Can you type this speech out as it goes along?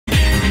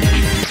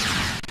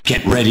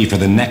Get ready for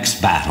the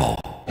next battle.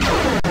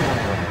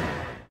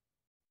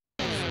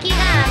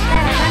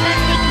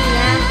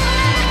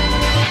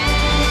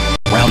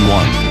 Round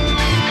 1.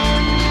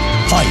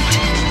 Fight.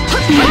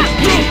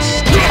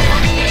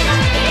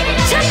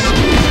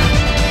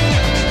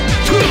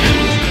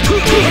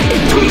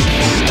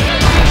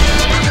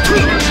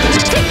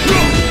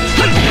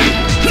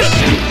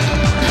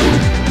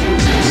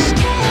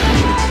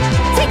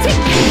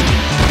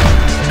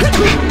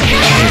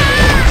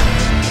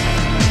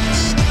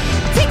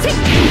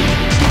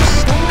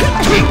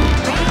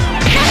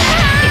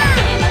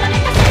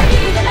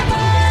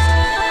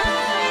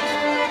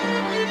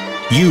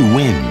 You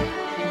win.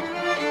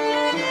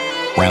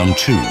 Round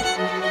 2.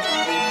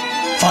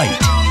 Fight.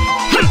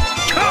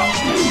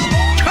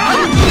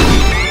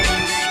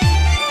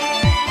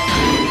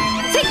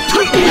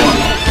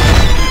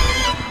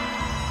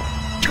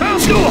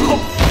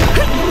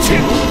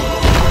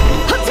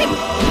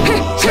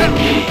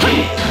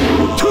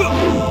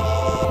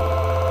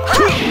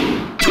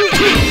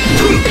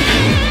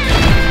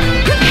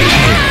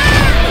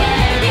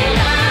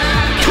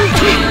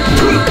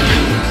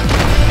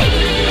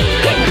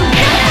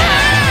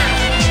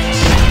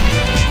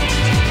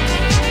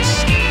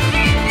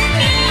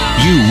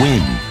 You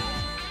win.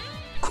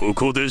 こ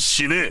こで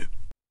死ね。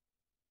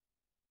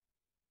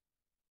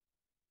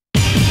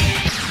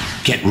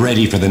 Get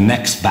ready for the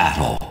next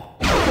battle.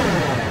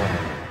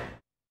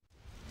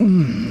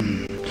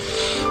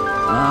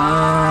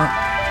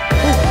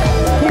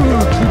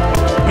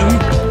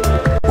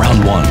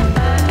 Round 1.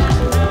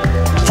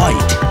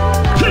 Fight.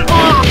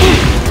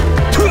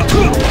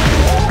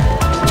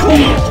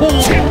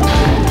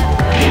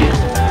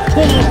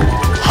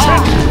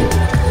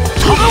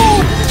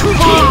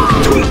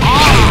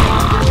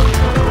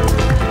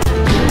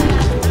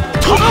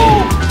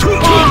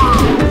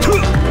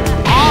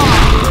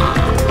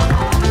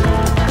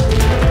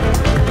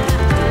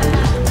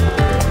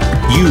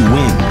 You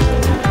win.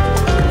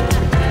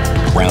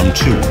 Round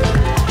 2.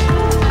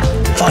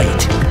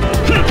 Fight.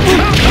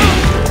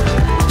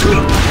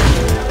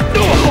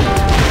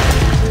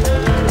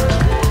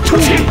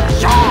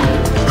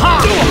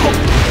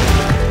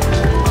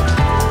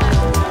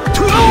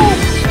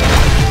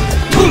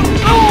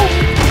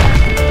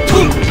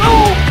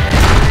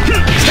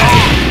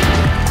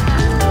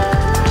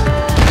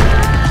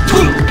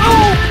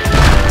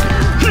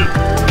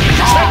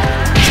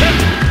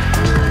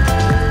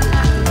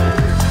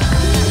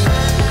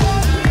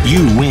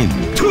 You win.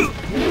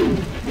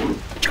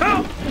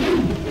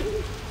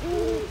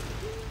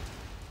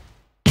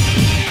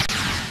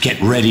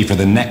 Get ready for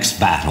the next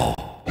battle.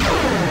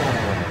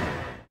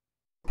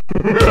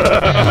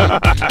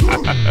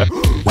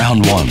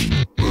 Round 1.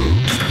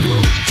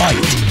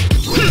 Fight.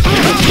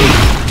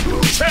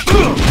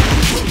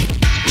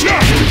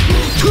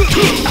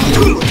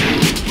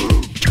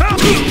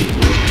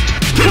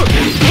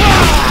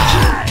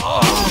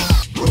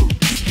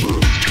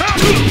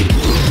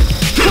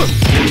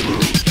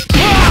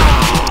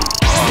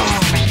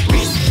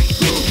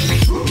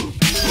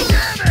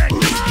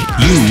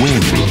 You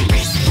win.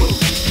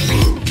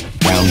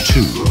 Round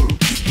 2.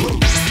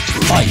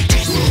 Fight.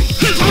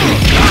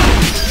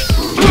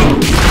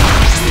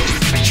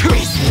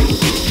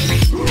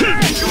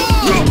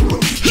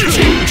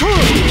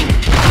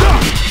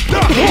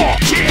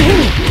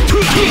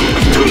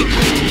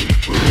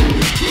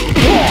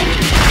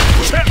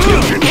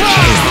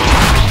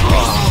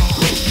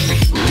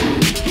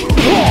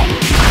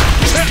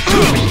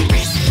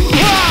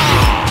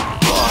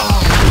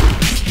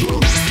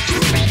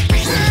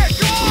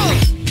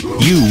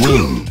 You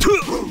win.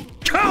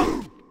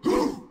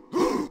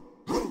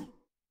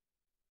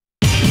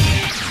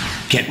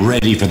 Get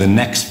ready for the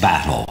next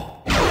battle.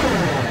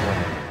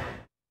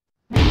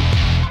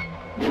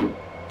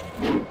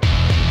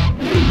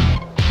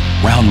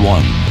 Round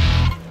 1.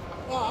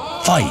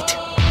 Fight.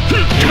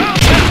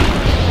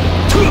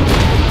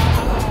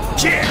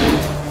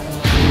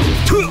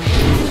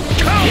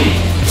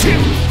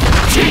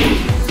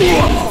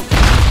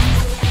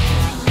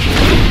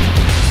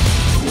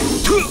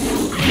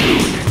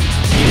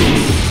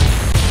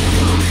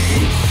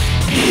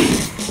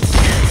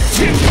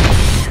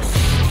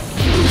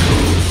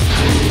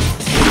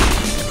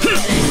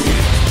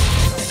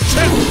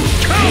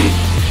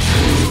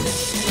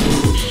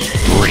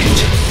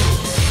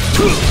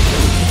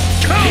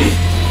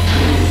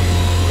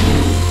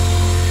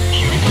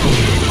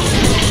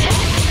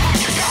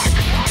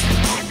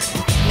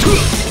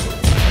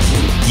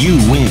 You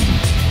win.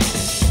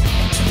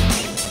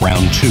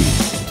 Round 2.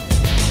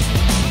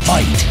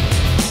 Fight.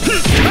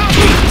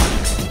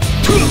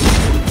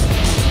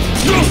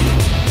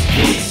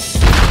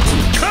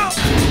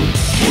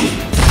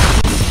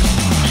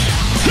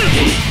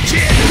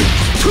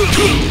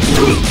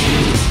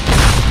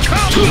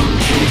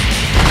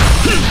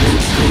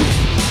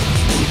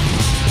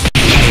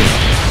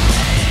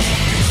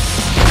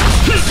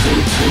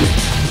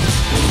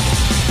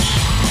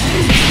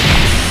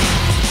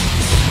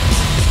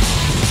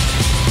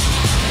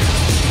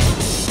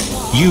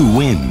 You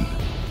win.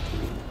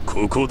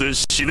 ここで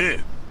死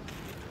ね。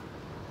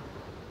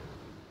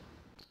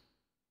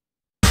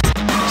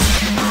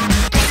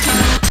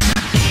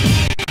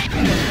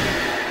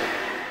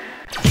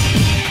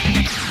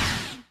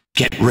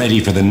Get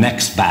ready for the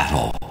next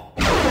battle.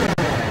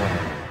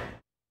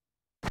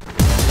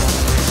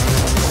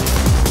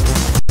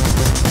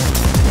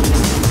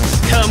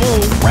 Come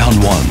on.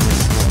 Round 1.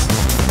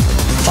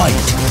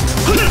 Fight.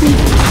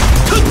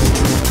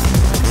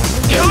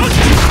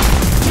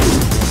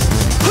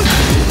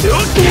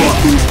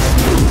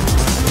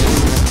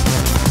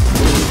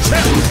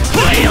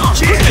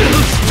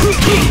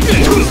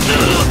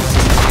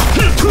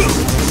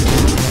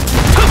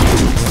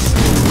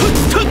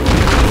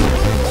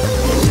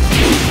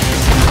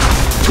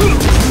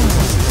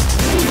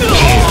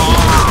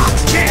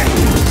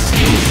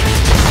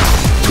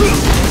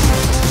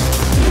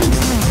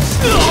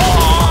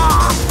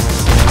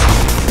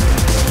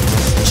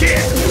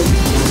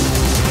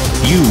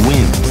 You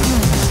win.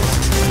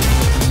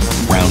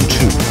 Round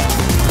 2.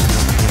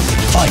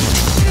 Fight.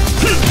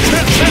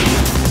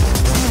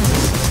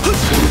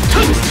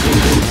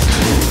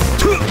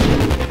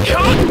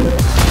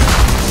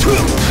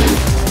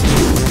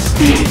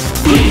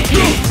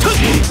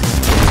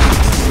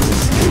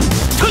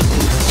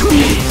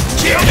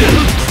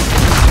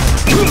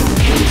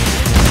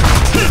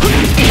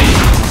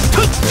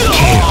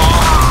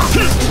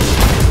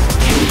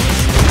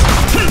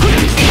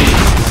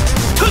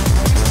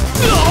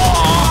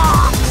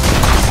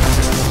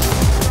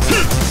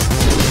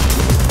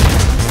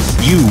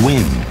 You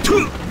win.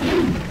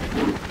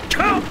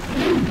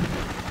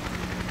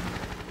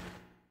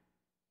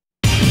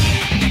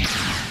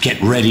 Get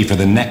ready for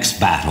the next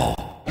battle.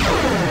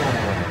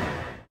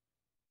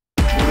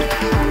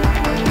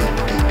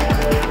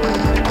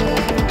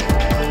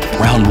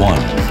 Round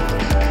 1.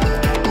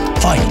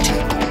 Fight.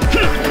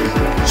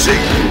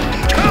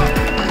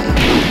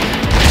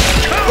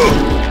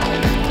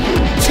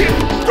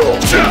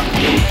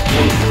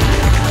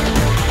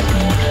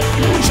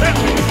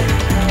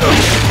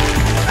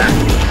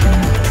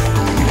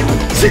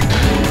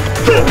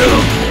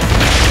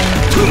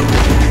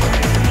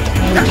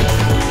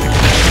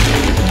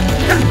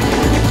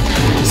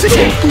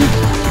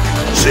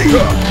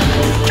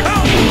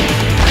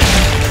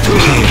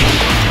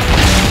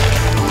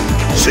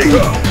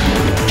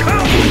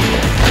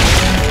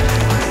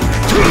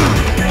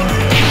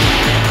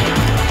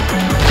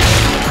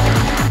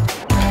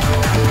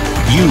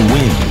 You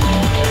win.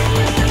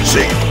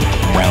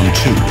 Round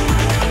 2.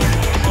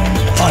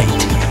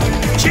 Fight.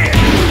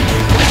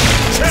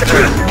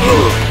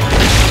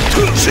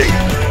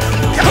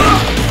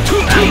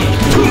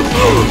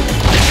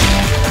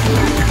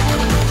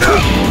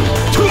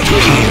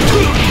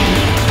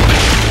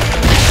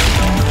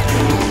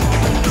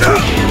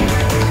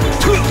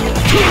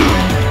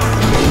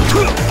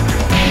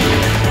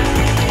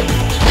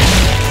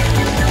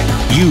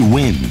 You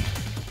win.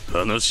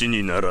 話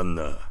にならん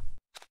な。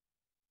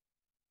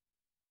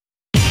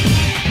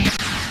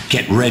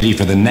Get ready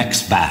for the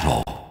next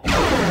battle.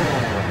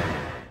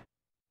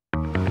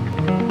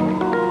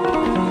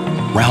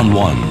 Round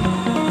 1.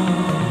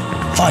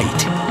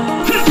 Fight.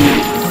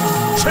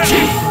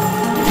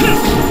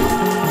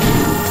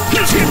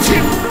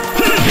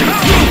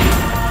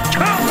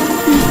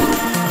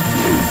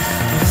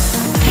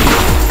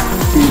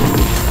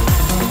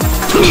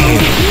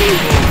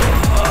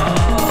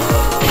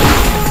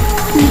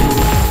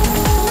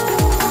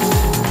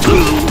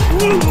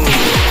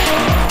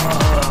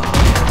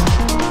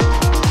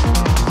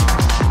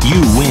 You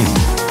win.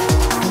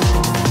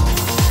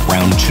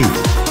 Round 2.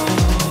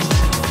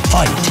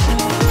 Fight.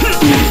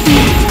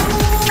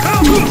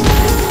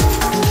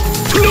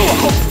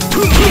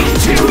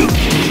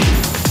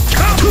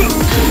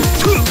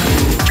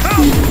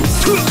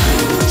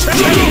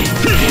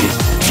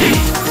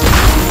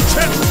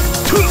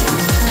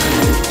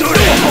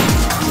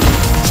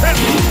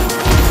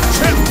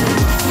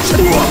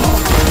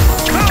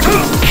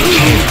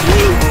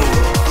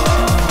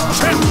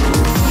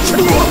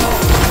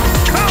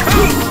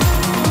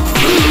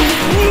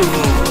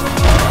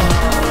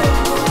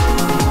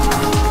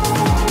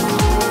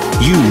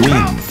 You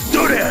win.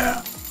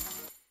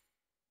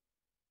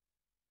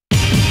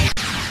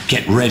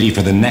 Get ready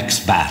for the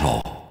next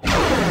battle.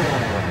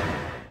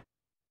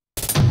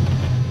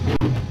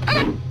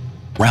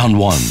 Round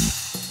 1.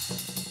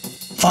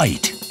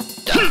 Fight.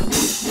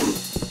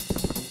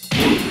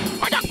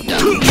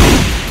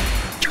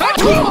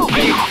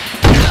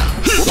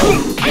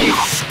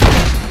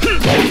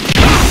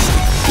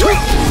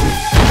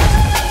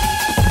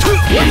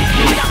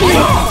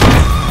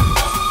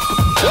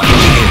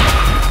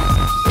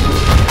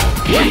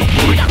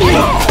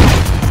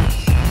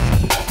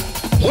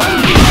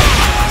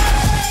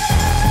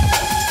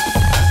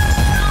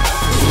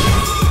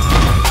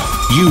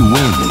 You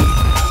win.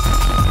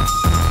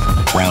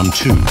 Round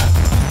 2.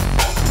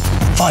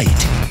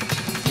 Fight.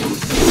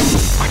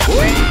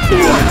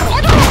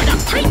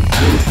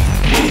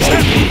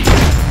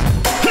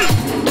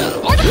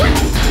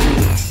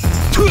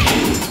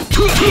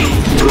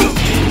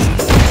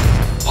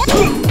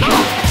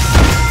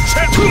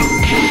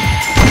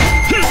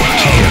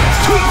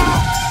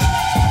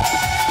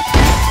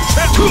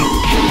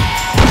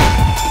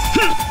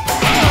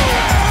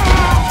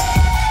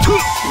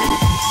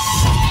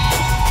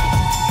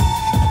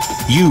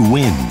 You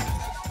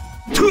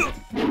win.